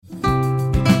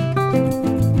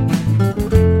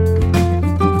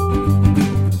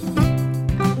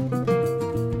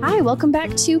welcome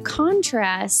back to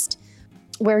Contrast,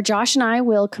 where Josh and I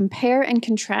will compare and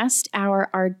contrast our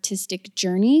artistic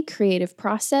journey, creative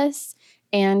process,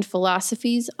 and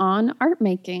philosophies on art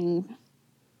making.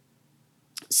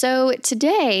 So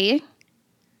today,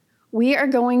 we are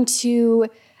going to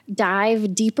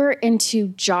dive deeper into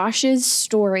Josh's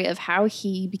story of how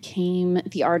he became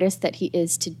the artist that he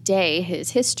is today,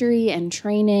 his history and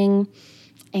training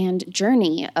and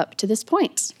journey up to this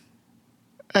point.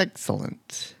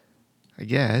 Excellent. I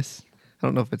guess. I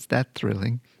don't know if it's that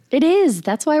thrilling. It is.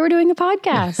 That's why we're doing a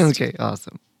podcast. Okay,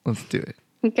 awesome. Let's do it.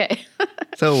 Okay.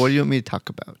 So what do you want me to talk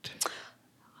about?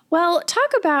 Well,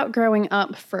 talk about growing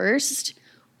up first.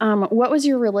 What was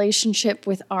your relationship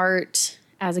with art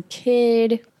as a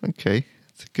kid? Okay,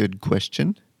 that's a good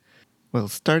question. Well,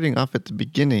 starting off at the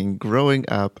beginning, growing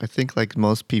up, I think like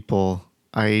most people,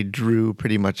 I drew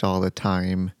pretty much all the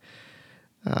time.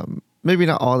 Maybe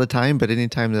not all the time, but any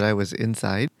time that I was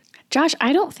inside. Josh,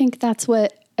 I don't think that's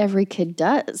what every kid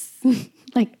does.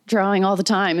 Like drawing all the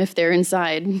time if they're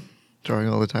inside. Drawing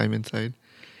all the time inside.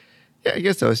 Yeah, I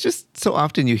guess so. It's just so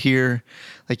often you hear,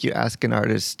 like you ask an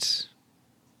artist,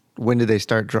 when did they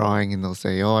start drawing? And they'll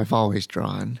say, oh, I've always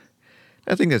drawn.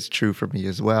 I think that's true for me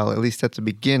as well, at least at the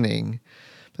beginning.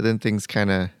 But then things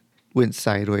kind of went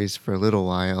sideways for a little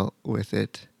while with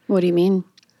it. What do you mean?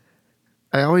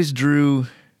 I always drew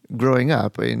growing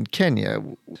up in Kenya.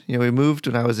 You know, we moved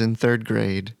when I was in third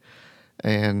grade.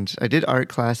 And I did art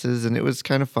classes, and it was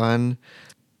kind of fun.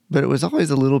 But it was always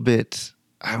a little bit,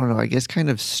 I don't know, I guess kind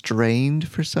of strained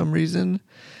for some reason.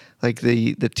 Like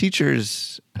the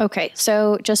teachers. Okay,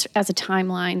 so just as a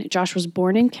timeline, Josh was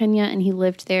born in Kenya, and he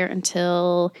lived there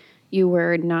until you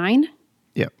were 9?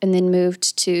 Yep. And then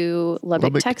moved to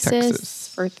Lubbock,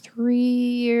 Texas for 3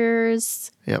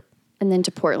 years. Yep. And then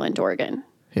to Portland, Oregon.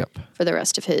 Yep. For the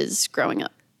rest of his growing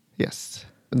up. Yes.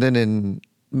 And then in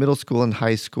middle school and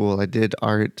high school, I did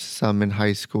art some in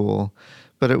high school,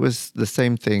 but it was the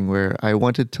same thing where I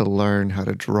wanted to learn how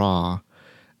to draw.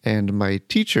 And the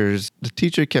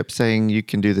teacher kept saying, you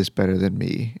can do this better than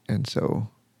me. And so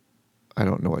I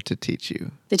don't know what to teach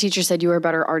you. The teacher said you were a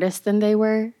better artist than they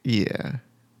were? Yeah.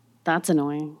 That's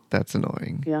annoying. That's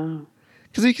annoying. Yeah.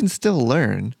 Because you can still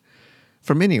learn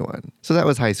from anyone. So that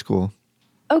was high school.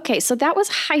 Okay, so that was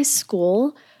high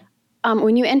school.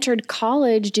 When you entered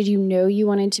college, did you know you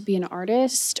wanted to be an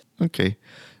artist? Okay.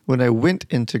 When I went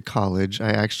into college, I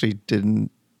actually did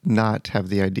not have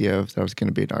the idea of that I was going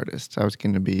to be an artist. I was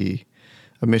going to be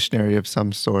a missionary of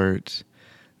some sort,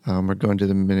 or go into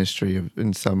the ministry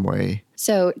in some way.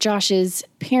 So Josh's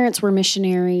parents were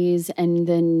missionaries and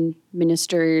then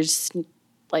ministers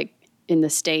like in the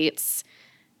States,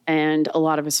 and a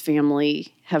lot of his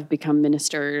family have become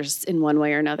ministers in one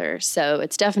way or another. So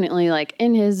it's definitely like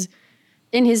in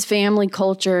his family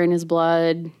culture, in his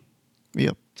blood.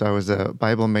 Yep. So I was a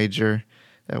Bible major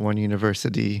at one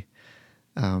university.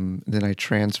 Then I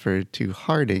transferred to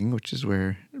Harding, which is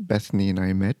where Bethany and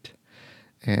I met.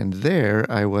 And there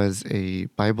I was a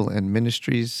Bible and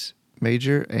Ministries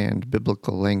major and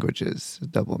Biblical Languages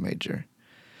double major.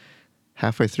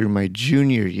 Halfway through my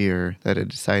junior year, that I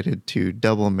decided to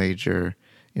double major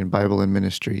in Bible and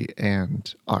ministry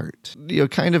and art. You know,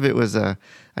 kind of it was I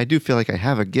do feel like I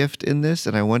have a gift in this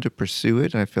and I want to pursue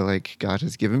it. And I feel like God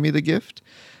has given me the gift.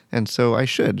 And so I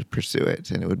should pursue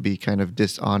it. And it would be kind of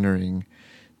dishonoring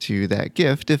to that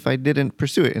gift if I didn't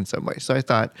pursue it in some way. So I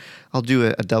thought I'll do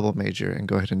a double major and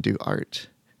go ahead and do art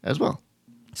as well.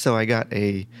 So I got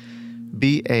a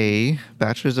BA,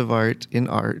 Bachelor's of Art in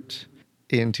Art,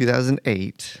 in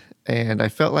 2008. And I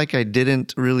felt like I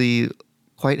didn't really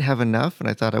quite have enough, and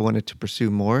I thought I wanted to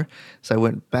pursue more. So I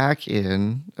went back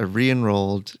in, I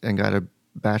re-enrolled, and got a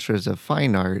Bachelor's of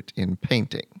Fine Art in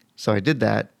painting. So I did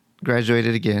that,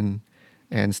 graduated again,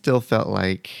 and still felt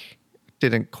like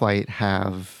didn't quite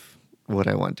have what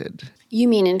I wanted. You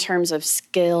mean in terms of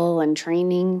skill and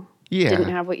training? Yeah. Didn't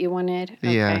have what you wanted?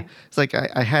 Okay. Yeah. It's like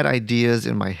I had ideas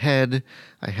in my head.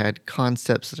 I had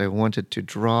concepts that I wanted to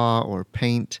draw or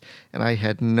paint, and I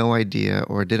had no idea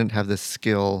or didn't have the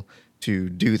skill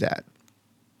to do that,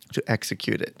 to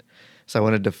execute it. So I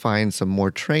wanted to find some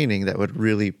more training that would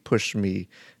really push me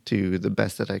to the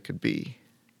best that I could be.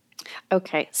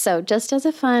 Okay, so just as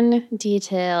a fun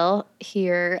detail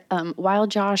here, while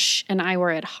Josh and I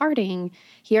were at Harding,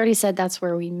 he already said that's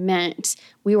where we met.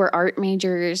 We were art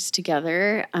majors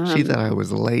together. She thought I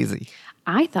was lazy.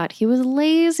 I thought he was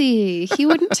lazy. He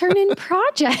wouldn't turn in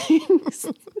projects.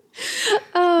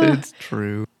 It's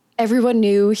true. Everyone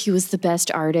knew he was the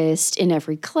best artist in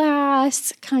every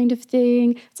class, kind of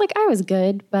thing. It's like I was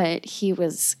good, but he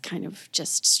was kind of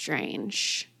just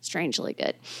strangely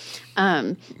good.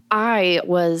 I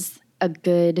was a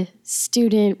good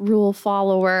student, rule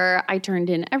follower. I turned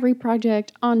in every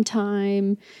project on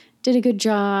time, did a good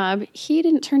job. He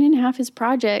didn't turn in half his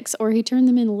projects, or he turned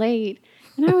them in late.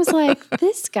 And I was like,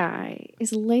 this guy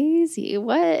is lazy.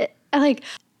 What? Like,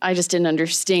 I just didn't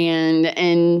understand.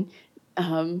 And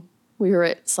we were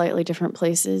at slightly different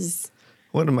places.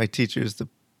 One of my teachers, the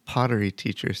pottery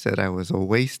teacher, said I was a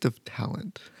waste of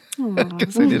talent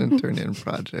because I didn't turn in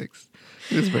projects.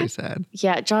 It was very sad.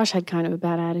 Yeah, Josh had kind of a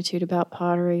bad attitude about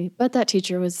pottery, but that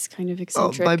teacher was kind of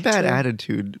eccentric. By bad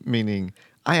attitude, meaning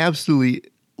I absolutely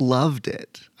loved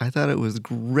it. I thought it was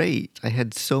great. I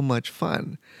had so much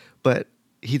fun, but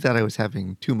he thought I was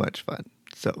having too much fun.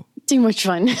 So too much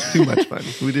fun. Too much fun.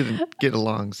 We didn't get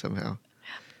along somehow.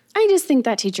 I just think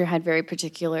that teacher had very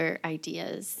particular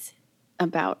ideas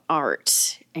about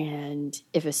art. And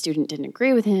if a student didn't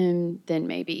agree with him, then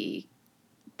maybe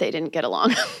they didn't get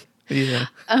along. Yeah.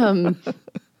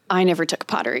 I never took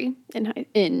pottery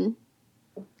in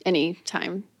any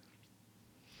time.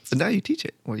 But now you teach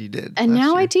it. Well, you did. And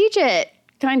now I teach it.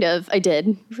 Kind of. I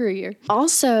did for a year.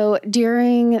 Also,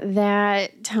 during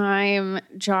that time,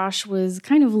 Josh was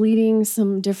kind of leading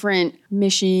some different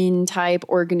mission type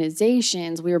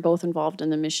organizations. We were both involved in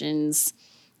the missions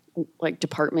like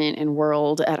department and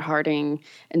world at Harding.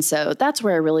 And so that's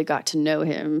where I really got to know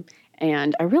him.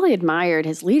 And I really admired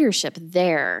his leadership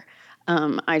there.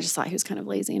 I just thought he was kind of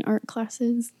lazy in art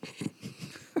classes.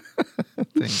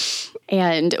 Thanks.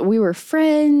 And we were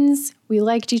friends. We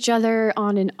liked each other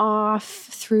on and off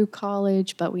through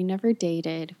college, but we never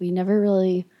dated. We never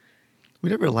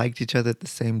liked each other at the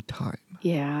same time.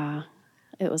 Yeah,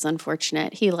 it was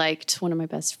unfortunate. He liked one of my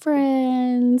best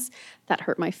friends. That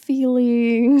hurt my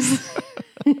feelings.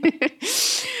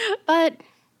 But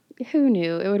who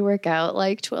knew it would work out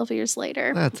like 12 years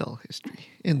later? That's all history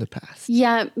in the past.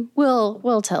 Yeah,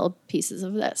 we'll tell pieces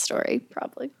of that story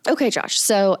probably. Okay, Josh.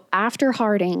 So after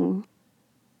Harding,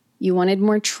 you wanted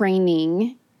more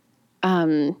training,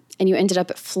 and you ended up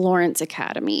at Florence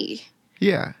Academy.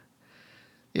 Yeah.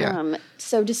 Yeah.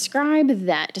 So describe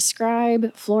that.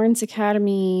 Describe Florence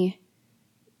Academy.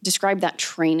 Describe that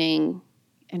training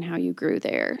and how you grew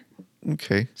there.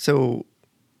 Okay. So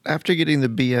after getting the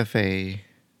BFA,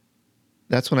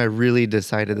 that's when I really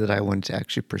decided that I wanted to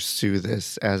actually pursue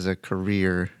this as a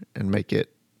career and make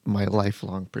it my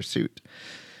lifelong pursuit.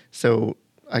 So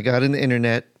I got on the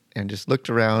internet and just looked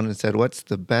around and said, what's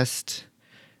the best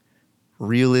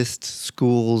realist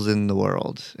schools in the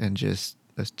world? And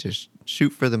let's just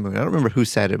shoot for the moon. I don't remember who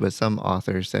said it, but some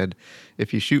author said,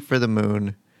 if you shoot for the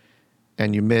moon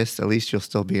and you miss, at least you'll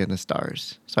still be in the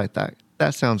stars. So I thought,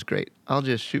 that sounds great. I'll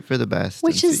just shoot for the best.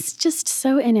 Which is just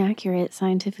so inaccurate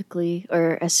scientifically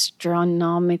or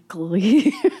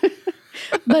astronomically.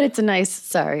 But it's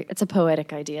it's a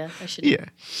poetic idea. Yeah.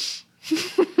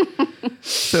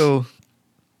 So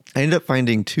I ended up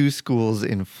finding two schools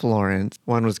in Florence.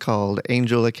 One was called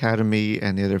Angel Academy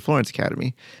and the other Florence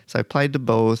Academy. So I applied to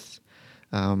both.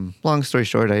 Long story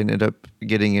short, I ended up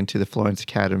getting into the Florence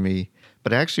Academy.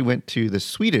 But I actually went to the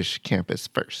Swedish campus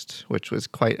first, which was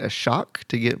quite a shock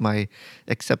to get my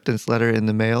acceptance letter in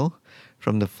the mail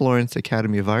from the Florence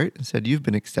Academy of Art and said, you've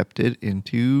been accepted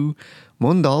into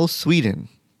Mölndal, Sweden.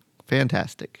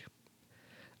 Fantastic.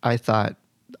 I thought,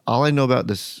 all I know about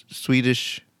this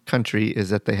Swedish country is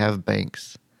that they have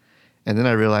banks. And then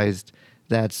I realized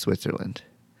that's Switzerland.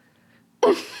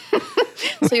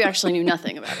 So you actually knew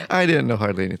nothing about it. I didn't know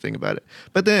hardly anything about it.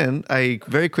 But then I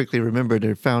very quickly remembered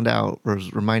or found out, or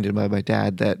was reminded by my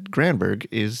dad, that Granberg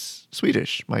is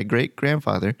Swedish. My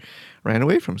great-grandfather ran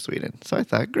away from Sweden. So I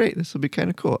thought, great, this will be kind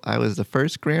of cool. I was the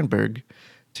first Granberg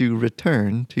to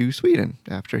return to Sweden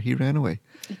after he ran away.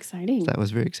 Exciting. So that was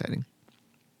very exciting.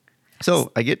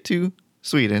 So I get to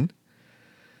Sweden,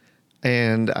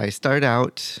 and I start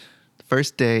out the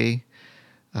first day.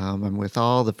 I'm with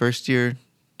all the first-year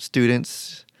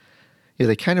students. Yeah,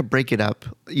 they kind of break it up.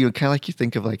 Kind of like you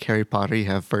think of like Harry Potter, you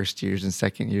have first years and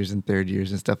second years and third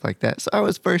years and stuff like that. So I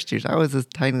was first years. I was this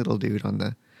tiny little dude on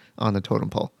the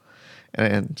totem pole.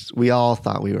 And we all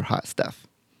thought we were hot stuff.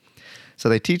 So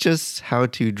they teach us how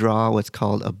to draw what's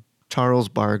called a Charles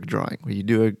Barg drawing, where you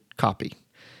do a copy.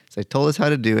 So they told us how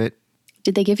to do it.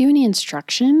 Did they give you any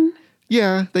instruction?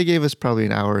 Yeah, they gave us probably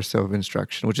an hour or so of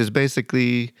instruction, which is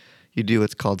basically you do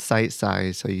what's called sight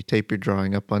size. So you tape your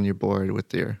drawing up on your board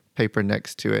with your paper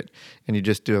next to it, and you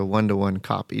just do a one-to-one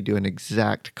copy. You do an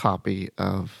exact copy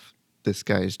of this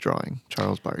guy's drawing,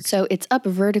 Charles Barg. So it's up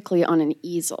vertically on an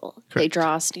easel. Correct. They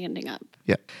draw standing up.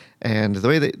 Yeah. And the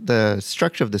way the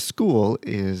structure of the school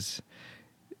is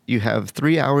you have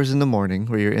 3 hours in the morning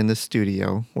where you're in the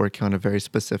studio working on a very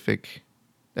specific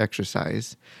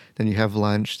exercise. Then you have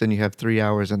lunch. Then you have 3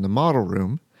 hours in the model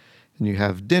room. Then you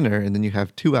have dinner. And then you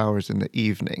have 2 hours in the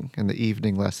evening. And the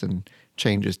evening lesson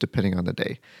changes depending on the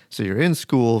day. So you're in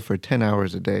school for 10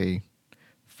 hours a day,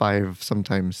 5,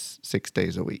 sometimes 6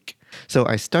 days a week. So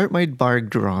I start my bark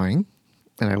drawing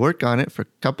and I work on it for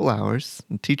a couple hours.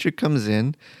 And teacher comes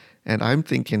in and I'm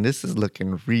thinking, this is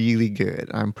looking really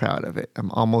good. I'm proud of it.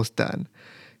 I'm almost done.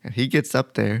 And he gets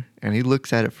up there and he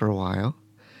looks at it for a while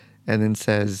and then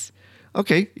says,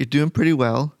 okay, you're doing pretty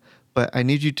well, but I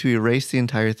need you to erase the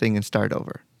entire thing and start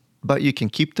over. But you can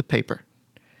keep the paper.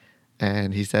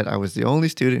 And he said, I was the only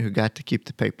student who got to keep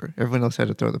the paper. Everyone else had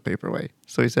to throw the paper away.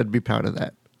 So he said, be proud of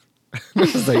that. I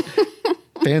was like,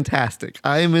 fantastic.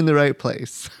 I am in the right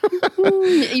place.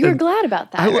 You were glad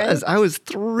about that, right? I was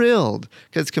thrilled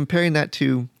because comparing that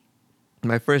to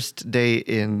my first day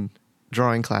in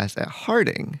drawing class at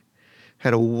Harding,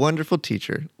 had a wonderful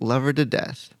teacher, love her to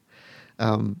death.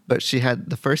 But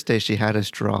the first day she had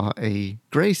us draw a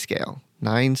grayscale,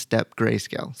 9-step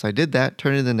grayscale. So I did that,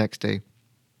 turned it the next day.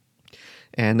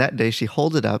 And that day she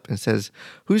holds it up and says,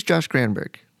 who's Josh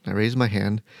Granberg? I raise my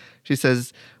hand. She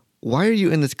says, why are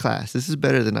you in this class? This is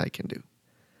better than I can do.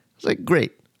 I was like,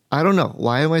 great. I don't know.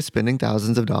 Why am I spending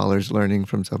thousands of dollars learning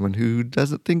from someone who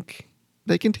doesn't think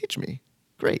they can teach me?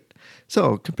 Great.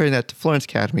 So comparing that to Florence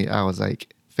Academy, I was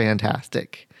like,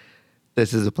 fantastic.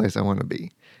 This is a place I want to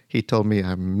be. He told me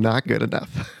I'm not good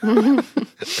enough. But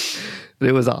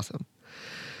it was awesome.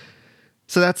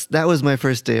 So that was my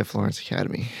first day at Florence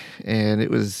Academy. And it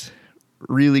was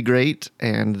really great.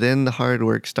 And then the hard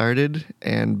work started.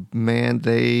 And man,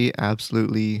 they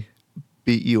absolutely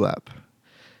beat you up.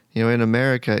 You know, in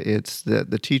America, it's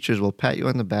the teachers will pat you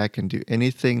on the back and do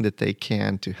anything that they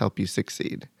can to help you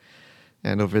succeed.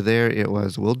 And over there, it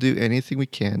was, we'll do anything we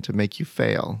can to make you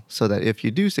fail so that if you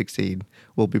do succeed,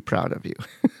 we'll be proud of you.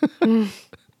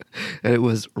 And it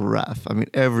was rough. I mean,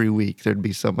 every week there'd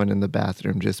be someone in the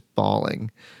bathroom just bawling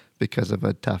because of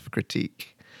a tough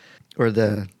critique. Or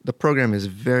the program is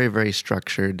very, very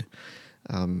structured.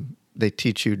 They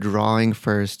teach you drawing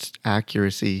first,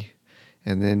 accuracy,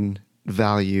 and then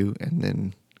value, and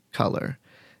then color.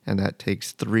 And that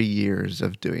takes 3 years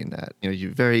of doing that. You know,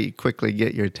 you very quickly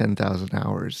get your 10,000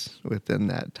 hours within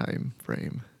that time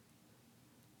frame.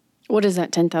 What does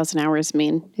that 10,000 hours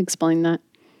mean? Explain that.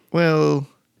 Well,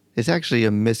 it's actually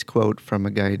a misquote from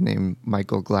a guy named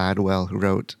Michael Gladwell who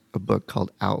wrote a book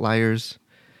called Outliers,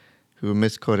 who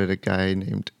misquoted a guy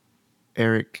named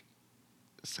Eric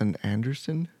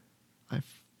Anderson, I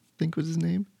think was his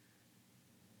name.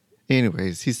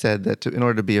 Anyways, he said that in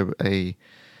order to be a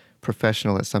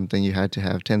professional at something, you had to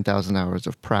have 10,000 hours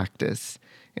of practice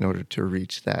in order to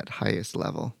reach that highest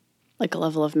level. Like a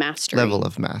level of mastery. Level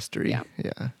of mastery,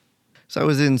 yeah. So I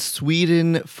was in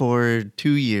Sweden for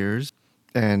 2 years,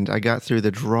 and I got through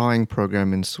the drawing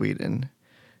program in Sweden,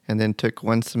 and then took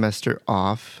 1 semester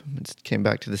off. Just came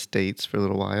back to the States for a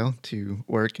little while to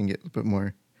work and get a little bit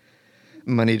more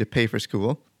money to pay for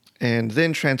school, and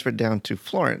then transferred down to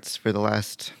Florence for the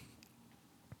last,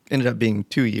 ended up being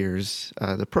 2 years.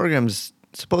 The program's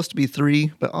supposed to be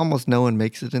 3, but almost no one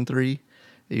makes it in 3.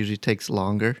 It usually takes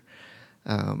longer.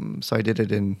 So I did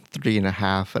it in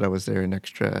 3.5, but I was there an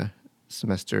extra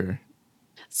semester.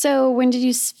 So when did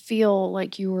you feel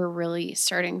like you were really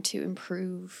starting to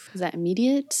improve? Was that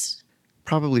immediate?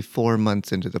 Probably 4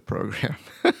 months into the program.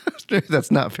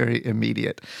 That's not very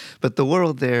immediate. But the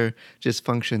world there just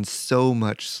functions so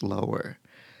much slower.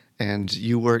 And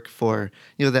you work for,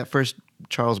 that first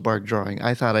Charles Bark drawing,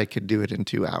 I thought I could do it in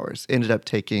 2 hours. Ended up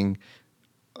taking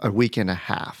a week and a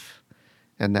half.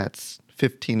 And that's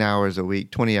 15 hours a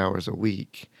week, 20 hours a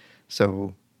week.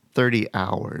 So 30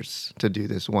 hours to do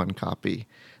this one copy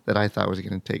that I thought was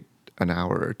going to take an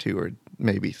hour or 2 or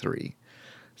maybe 3.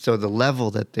 So the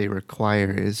level that they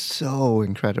require is so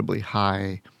incredibly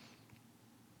high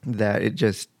that it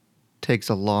just takes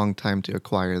a long time to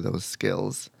acquire those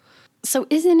skills. So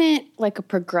isn't it like a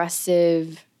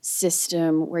progressive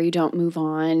system where you don't move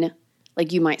on?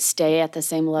 Like you might stay at the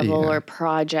same level or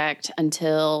project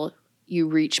until you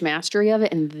reach mastery of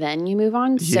it and then you move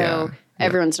on? So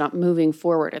everyone's not moving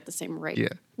forward at the same rate. Yeah.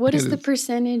 What is the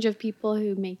percentage of people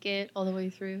who make it all the way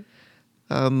through?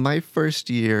 My first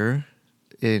year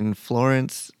in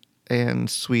Florence and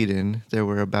Sweden, there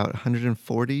were about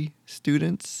 140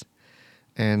 students,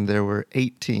 and there were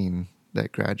 18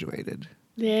 that graduated.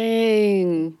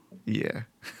 Dang. Yeah.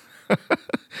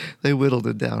 They whittled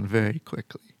it down very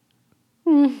quickly.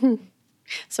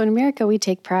 So in America, we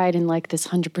take pride in like this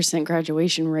 100%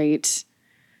 graduation rate.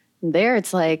 There,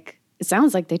 it's like, it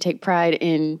sounds like they take pride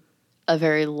in a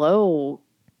very low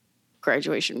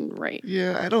graduation rate.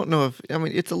 Yeah, I don't know if, I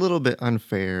mean, it's a little bit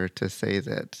unfair to say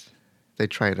that they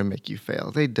try to make you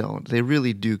fail. They don't. They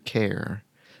really do care.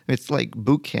 It's like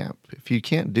boot camp. If you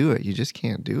can't do it, you just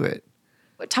can't do it.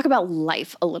 But talk about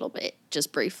life a little bit,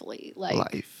 just briefly. Like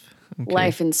Life. Okay.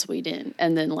 life in Sweden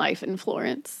and then life in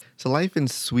Florence. So life in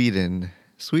Sweden.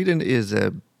 Sweden is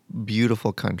a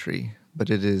beautiful country, but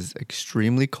it is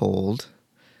extremely cold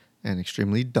and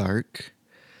extremely dark.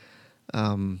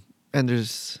 And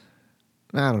there's,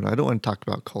 I don't know, I don't want to talk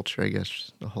about culture, I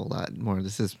guess, a whole lot more.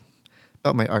 This is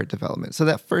about my art development. So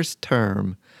that first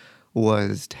term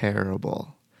was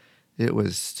terrible. It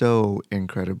was so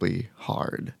incredibly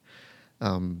hard.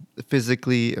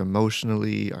 Physically,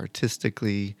 emotionally,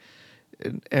 artistically,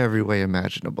 in every way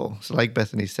imaginable. So like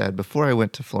Bethany said, before I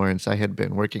went to Florence, I had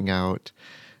been working out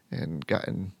and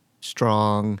gotten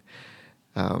strong.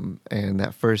 And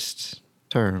that first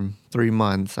term, 3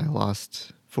 months, I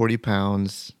lost 40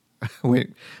 pounds.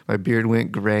 My beard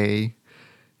went gray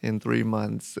in 3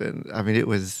 months. And I mean, it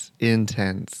was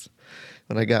intense.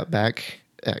 When I got back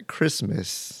at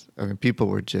Christmas, I mean, people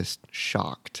were just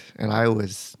shocked. And I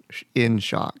was in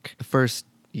shock. The first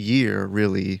year,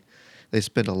 really, they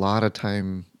spend a lot of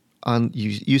time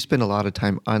you spend a lot of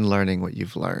time unlearning what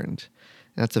you've learned.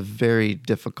 And that's a very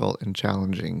difficult and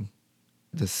challenging.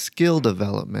 The skill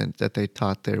development that they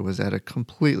taught there was at a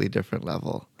completely different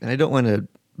level. And I don't want to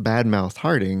badmouth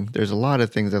Harding. There's a lot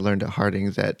of things I learned at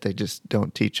Harding that they just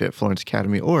don't teach at Florence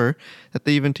Academy, or that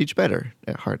they even teach better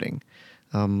at Harding,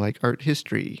 like art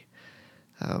history,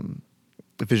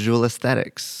 visual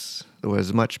aesthetics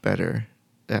was much better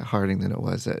at Harding than it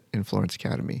was in Florence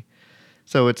Academy.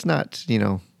 So it's not,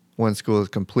 one school is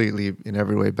completely in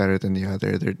every way better than the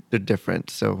other. They're different.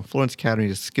 So Florence Academy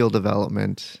is skill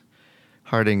development.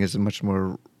 Harding is a much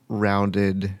more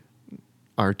rounded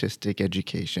artistic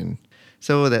education.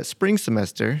 So that spring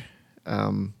semester,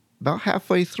 about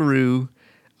halfway through,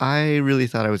 I really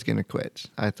thought I was going to quit.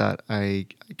 I thought, I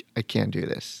can't do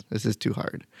this. This is too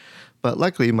hard. But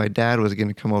luckily, my dad was going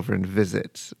to come over and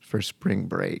visit for spring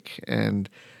break. And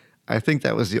I think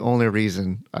that was the only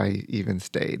reason I even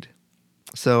stayed.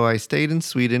 So I stayed in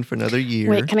Sweden for another year.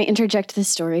 Wait, can I interject this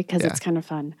story? Because it's kind of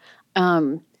fun.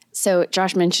 So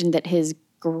Josh mentioned that his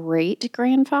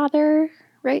great-grandfather,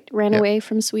 right, ran away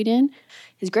from Sweden.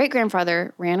 His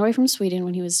great-grandfather ran away from Sweden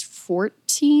when he was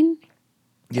 14.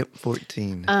 Yep,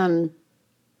 14.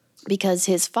 Because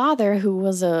his father, who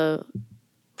was a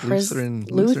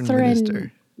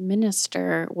Lutheran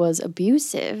minister, was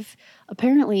abusive,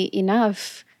 apparently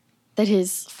enough that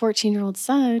his 14-year-old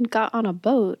son got on a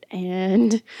boat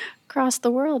and crossed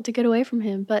the world to get away from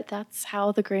him. But that's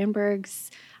how the Granbergs...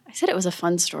 I said it was a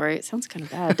fun story. It sounds kind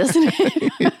of bad, doesn't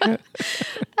it?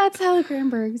 That's how the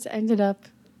Granbergs ended up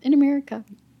in America.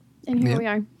 And here we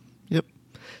are. Yep.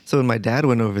 So when my dad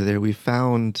went over there, we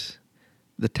found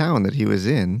the town that he was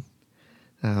in,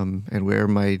 and where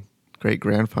my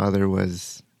great-grandfather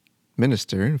was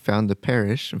minister, and found the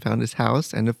parish, and found his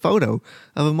house, and a photo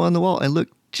of him on the wall. And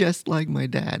looked just like my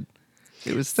dad.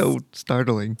 It was so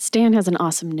startling. Stan has an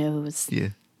awesome nose. Yeah.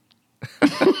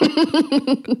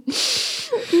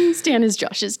 Stan is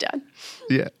Josh's dad.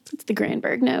 Yeah. It's the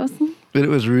Granberg nose. But it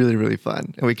was really, really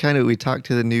fun. And we talked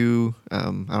to the new, I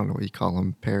don't know what you call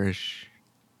them, parish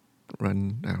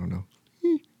run, I don't know.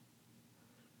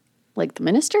 Like the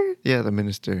minister? Yeah, the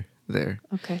minister there.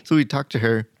 Okay. So we talked to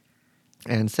her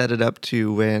and set it up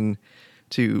to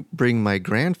bring my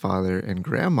grandfather and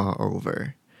grandma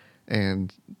over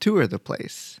and tour the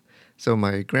place. So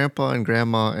my grandpa and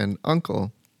grandma and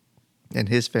uncle and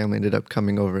his family ended up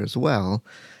coming over as well.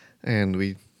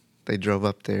 And they drove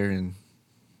up there, and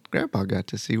Grandpa got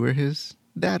to see where his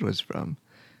dad was from.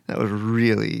 That was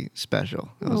really special.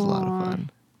 That was a lot of fun.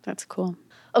 That's cool.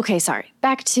 Okay, sorry.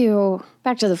 Back to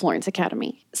the Florence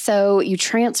Academy. So you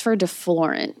transferred to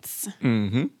Florence.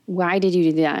 Mm-hmm. Why did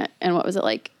you do that? And what was it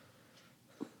like?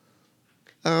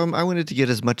 I wanted to get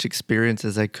as much experience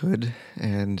as I could,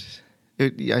 and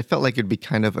I felt like it'd be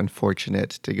kind of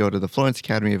unfortunate to go to the Florence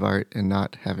Academy of Art and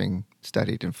not having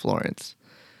studied in Florence.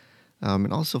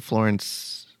 And also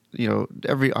Florence,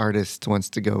 every artist wants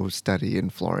to go study in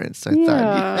Florence. So I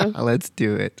thought, let's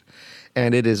do it.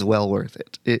 And it is well worth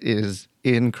it. It is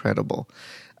incredible.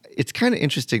 It's kind of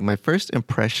interesting. My first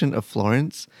impression of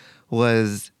Florence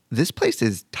was this place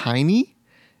is tiny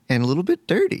and a little bit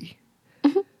dirty.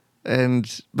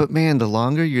 But man, the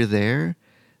longer you're there,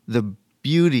 the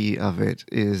beauty of it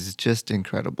is just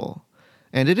incredible.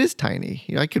 And it is tiny.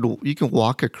 You can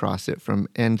walk across it from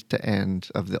end to end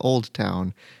of the old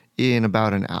town in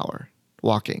about an hour,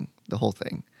 walking the whole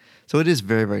thing. So it is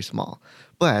very, very small.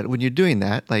 But when you're doing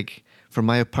that, like From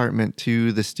my apartment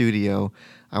to the studio,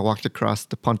 I walked across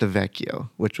the Ponte Vecchio,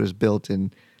 which was built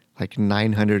in like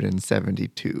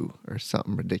 972 or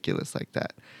something ridiculous like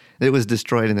that. It was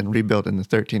destroyed and then rebuilt in the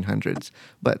 1300s.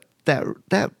 But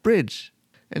that bridge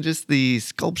and just the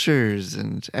sculptures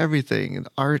and everything, and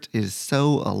art is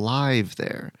so alive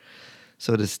there.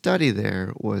 So to study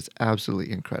there was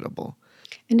absolutely incredible.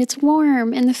 And it's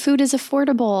warm and the food is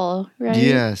affordable, right?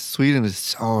 Yes, Sweden is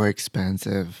so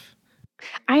expensive.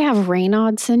 I have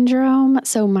Raynaud syndrome,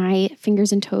 so my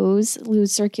fingers and toes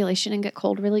lose circulation and get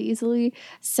cold really easily.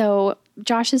 So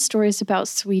Josh's stories about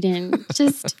Sweden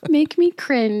just make me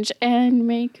cringe and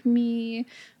make me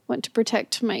want to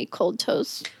protect my cold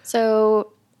toes.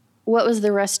 So what was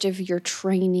the rest of your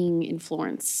training in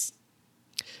Florence?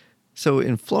 So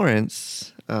in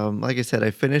Florence, like I said, I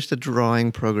finished a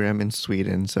drawing program in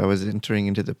Sweden, so I was entering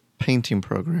into the painting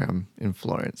program in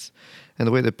Florence. And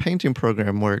the way the painting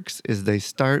program works is they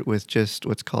start with just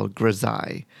what's called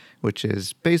grisaille, which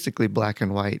is basically black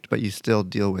and white, but you still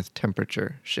deal with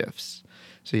temperature shifts.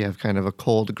 So you have kind of a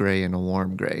cold gray and a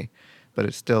warm gray, but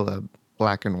it's still a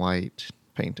black and white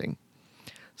painting.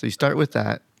 So you start with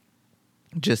that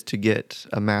just to get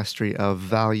a mastery of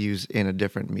values in a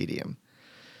different medium.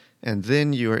 And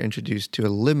then you are introduced to a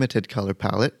limited color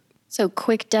palette. So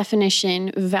quick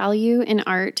definition, value in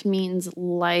art means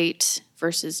light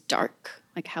versus dark,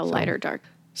 like how light or dark.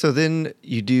 So then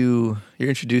you're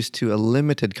introduced to a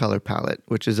limited color palette,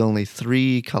 which is only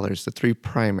 3 colors, the 3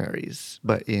 primaries,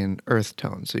 but in earth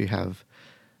tones. So you have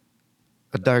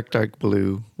a dark, dark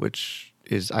blue, which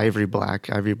is ivory black.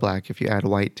 Ivory black, if you add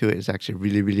white to it, is actually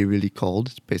really, really, really cold.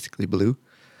 It's basically blue.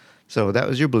 So that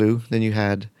was your blue. Then you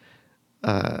had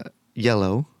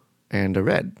yellow and a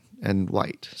red and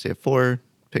white. So you have 4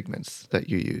 pigments that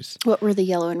you use. What were the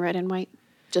yellow and red and white?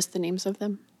 Just the names of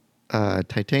them?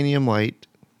 Titanium white,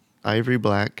 ivory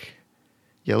black,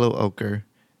 yellow ochre,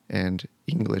 and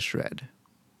English red.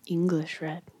 English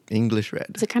red. English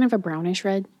red. Is it kind of a brownish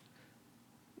red?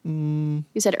 You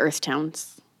said earth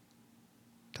towns.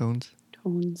 Tones?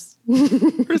 Tones.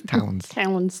 Earth towns.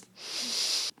 Towns.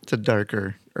 It's a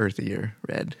darker, earthier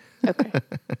red. Okay.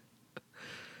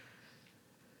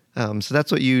 So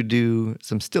that's what you do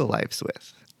some still lifes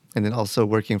with. And then also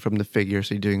working from the figure,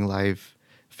 so you're doing live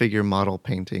figure model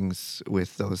paintings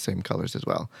with those same colors as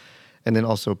well. And then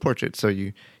also portraits. So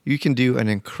you can do an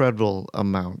incredible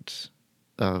amount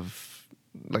of,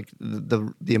 like,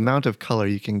 the amount of color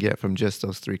you can get from just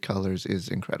those 3 colors is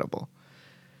incredible.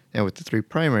 And with the 3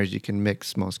 primaries, you can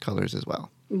mix most colors as well.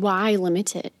 Why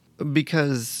limit it?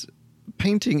 Because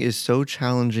painting is so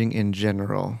challenging in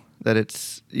general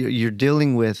that you're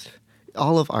dealing with,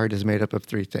 all of art is made up of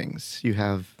 3 things. You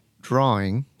have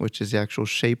drawing, which is the actual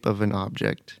shape of an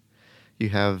object. You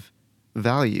have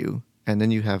value, and then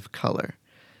you have color.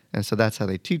 And so that's how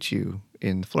they teach you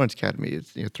in the Florence Academy.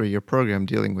 It's a 3-year program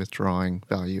dealing with drawing,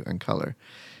 value, and color.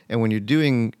 And when you're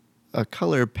doing a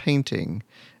color painting,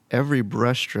 every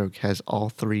brushstroke has all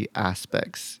 3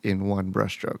 aspects in one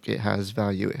brushstroke. It has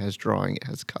value, it has drawing, it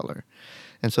has color.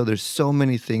 And so there's so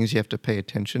many things you have to pay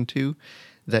attention to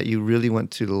that you really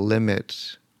want to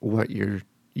limit what you're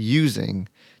using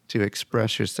to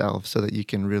express yourself so that you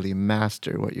can really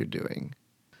master what you're doing.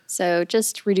 So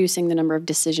just reducing the number of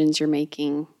decisions you're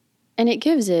making. And it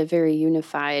gives a very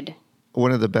unified.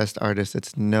 One of the best artists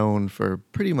that's known for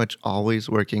pretty much always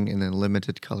working in a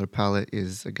limited color palette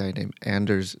is a guy named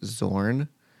Anders Zorn,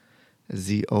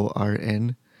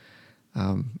 Zorn.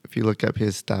 If you look up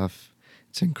his stuff,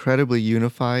 it's incredibly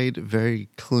unified, very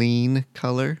clean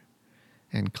color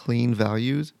and clean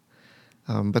values.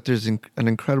 But there's an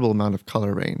incredible amount of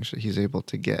color range that he's able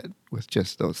to get with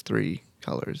just those 3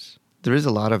 colors. There is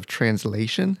a lot of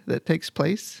translation that takes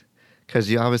place because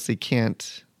you obviously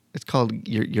can't, it's called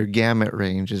your gamut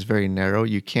range is very narrow.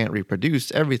 You can't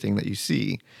reproduce everything that you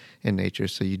see in nature.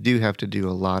 So you do have to do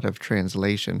a lot of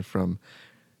translation from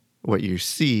what you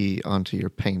see onto your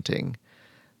painting.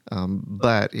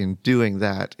 But in doing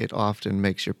that, it often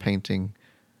makes your painting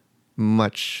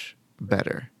much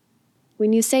better.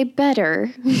 When you say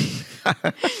better,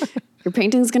 your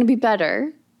painting's going to be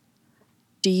better.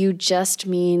 Do you just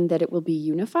mean that it will be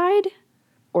unified?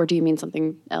 Or do you mean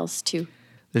something else too?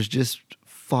 There's just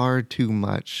far too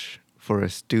much for a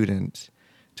student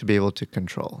to be able to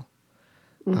control.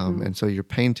 Mm-hmm. And so your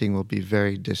painting will be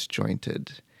very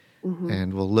disjointed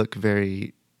and will look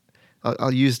very,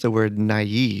 I'll use the word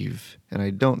naive, and I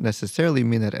don't necessarily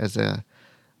mean that as a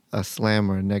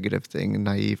slam or a negative thing.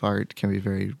 Naive art can be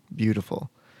very beautiful,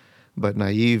 but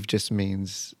naive just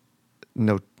means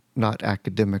not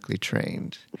academically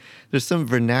trained. There's some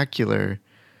vernacular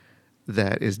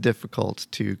that is difficult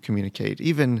to communicate.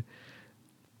 Even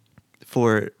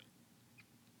for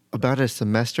about a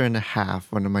semester and a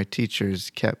half, one of my teachers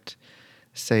kept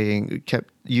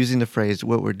using the phrase,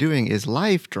 what we're doing is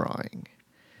live drawing.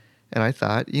 And I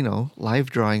thought, live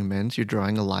drawing means you're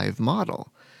drawing a live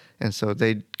model. And so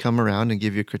they'd come around and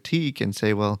give you a critique and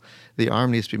say, well, the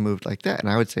arm needs to be moved like that. And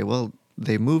I would say, well,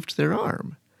 they moved their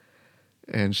arm.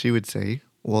 And she would say,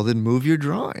 well, then move your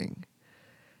drawing.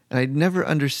 And I'd never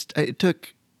understood. It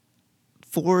took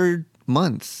 4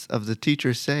 months of the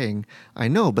teacher saying, I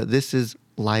know, but this is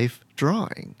live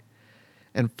drawing.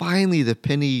 And finally the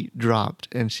penny dropped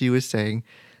and she was saying,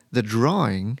 the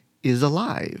drawing is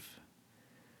alive.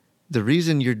 The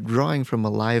reason you're drawing from a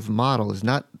live model is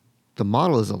not the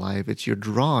model is alive, it's your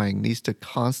drawing needs to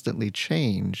constantly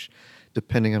change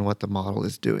depending on what the model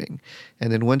is doing.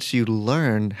 And then once you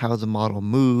learn how the model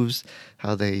moves,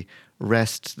 how they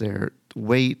rest their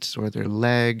weight or their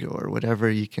leg or whatever,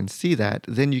 you can see that,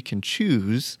 then you can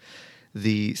choose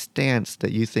the stance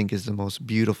that you think is the most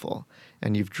beautiful.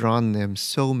 And you've drawn them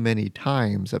so many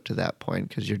times up to that point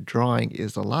because your drawing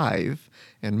is alive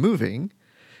and moving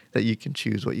that you can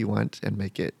choose what you want and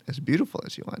make it as beautiful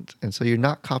as you want. And so you're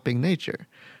not copying nature,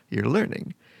 you're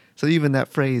learning. So even that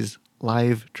phrase,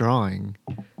 live drawing,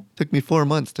 took me 4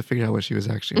 months to figure out what she was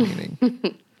actually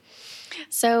meaning.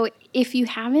 So if you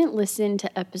haven't listened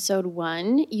to episode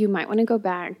 1, you might want to go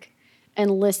back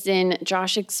and listen.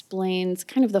 Josh explains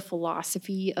kind of the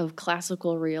philosophy of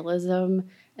classical realism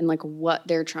and like what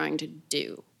they're trying to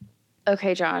do.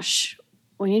 Okay, Josh,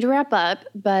 we need to wrap up,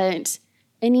 but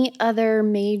any other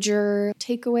major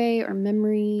takeaway or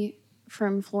memory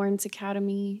from Florence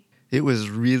Academy? It was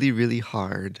really, really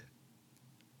hard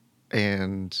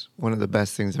and one of the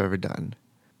best things I've ever done.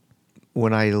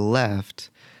 When I left,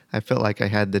 I felt like I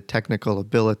had the technical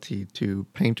ability to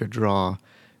paint or draw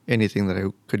anything that I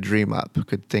could dream up,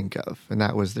 could think of. And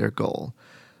that was their goal,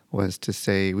 was to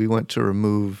say, we want to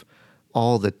remove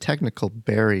all the technical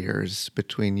barriers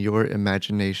between your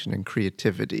imagination and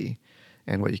creativity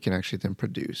and what you can actually then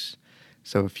produce.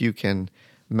 So if you can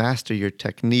master your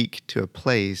technique to a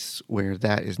place where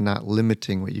that is not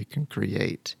limiting what you can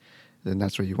create, then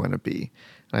that's where you want to be.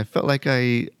 And I felt like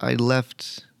I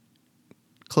left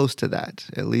close to that,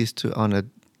 at least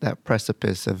on that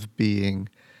precipice of being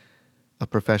a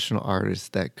professional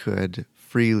artist that could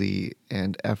freely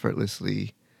and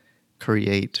effortlessly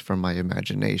create from my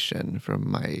imagination, from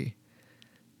my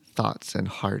thoughts and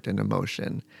heart and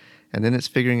emotion. And then it's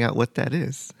figuring out what that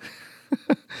is.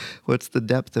 What's the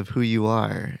depth of who you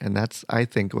are? And that's, I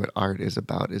think, what art is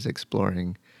about, is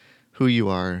exploring who you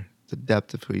are, the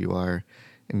depth of who you are,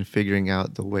 and figuring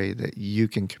out the way that you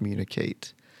can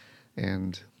communicate.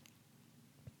 And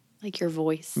like your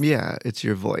voice. Yeah, it's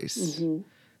your voice. Mm-hmm.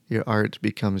 Your art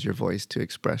becomes your voice to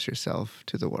express yourself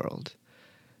to the world.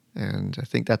 And I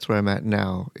think that's where I'm at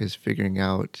now, is figuring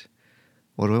out,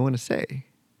 what do I want to say?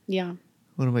 Yeah.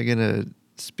 What am I going to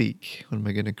speak? What am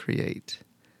I going to create?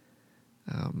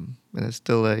 And it's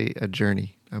still a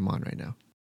journey I'm on right now.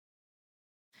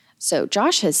 So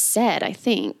Josh has said, I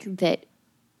think, that,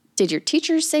 did your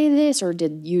teachers say this or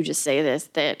did you just say this,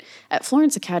 that at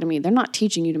Florence Academy, they're not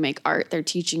teaching you to make art. They're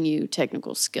teaching you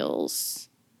technical skills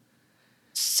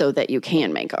so that you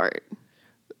can make art.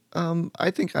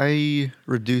 I think I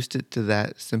reduced it to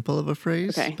that simple of a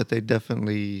phrase, okay. But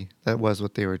that was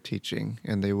what they were teaching,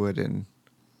 and they would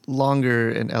longer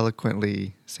and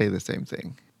eloquently say the same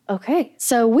thing. Okay,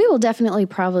 so we will definitely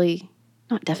probably,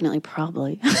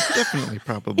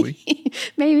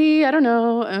 maybe, I don't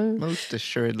know. Most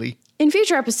assuredly. In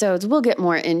future episodes, we'll get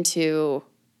more into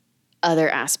other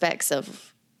aspects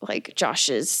of like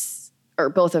Josh's, or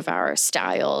both of our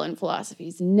style and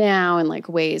philosophies now, and like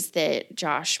ways that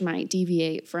Josh might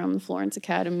deviate from Florence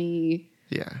Academy.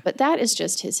 Yeah. But that is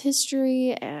just his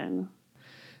history. And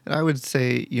I would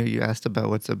say, you asked about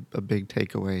what's a big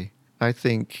takeaway. I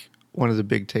think one of the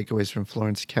big takeaways from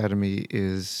Florence Academy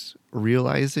is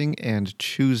realizing and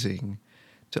choosing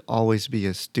to always be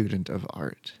a student of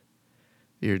art.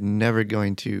 You're never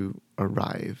going to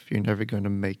arrive. You're never going to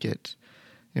make it.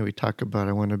 We talk about,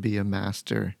 I want to be a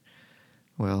master.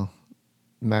 Well,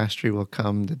 mastery will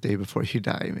come the day before you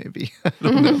die, maybe. I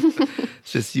don't know.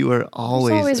 It's just you are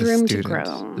always a room student. To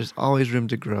grow. There's always room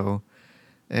to grow.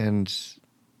 And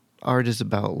art is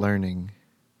about learning.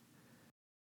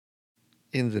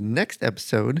 In the next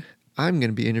episode, I'm going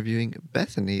to be interviewing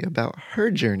Bethany about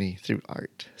her journey through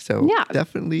art. So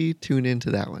Definitely tune into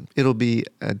that one. It'll be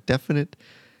a definite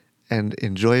and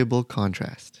enjoyable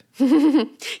contrast.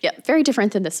 Yeah, very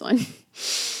different than this one.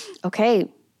 Okay,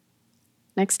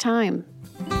 next time.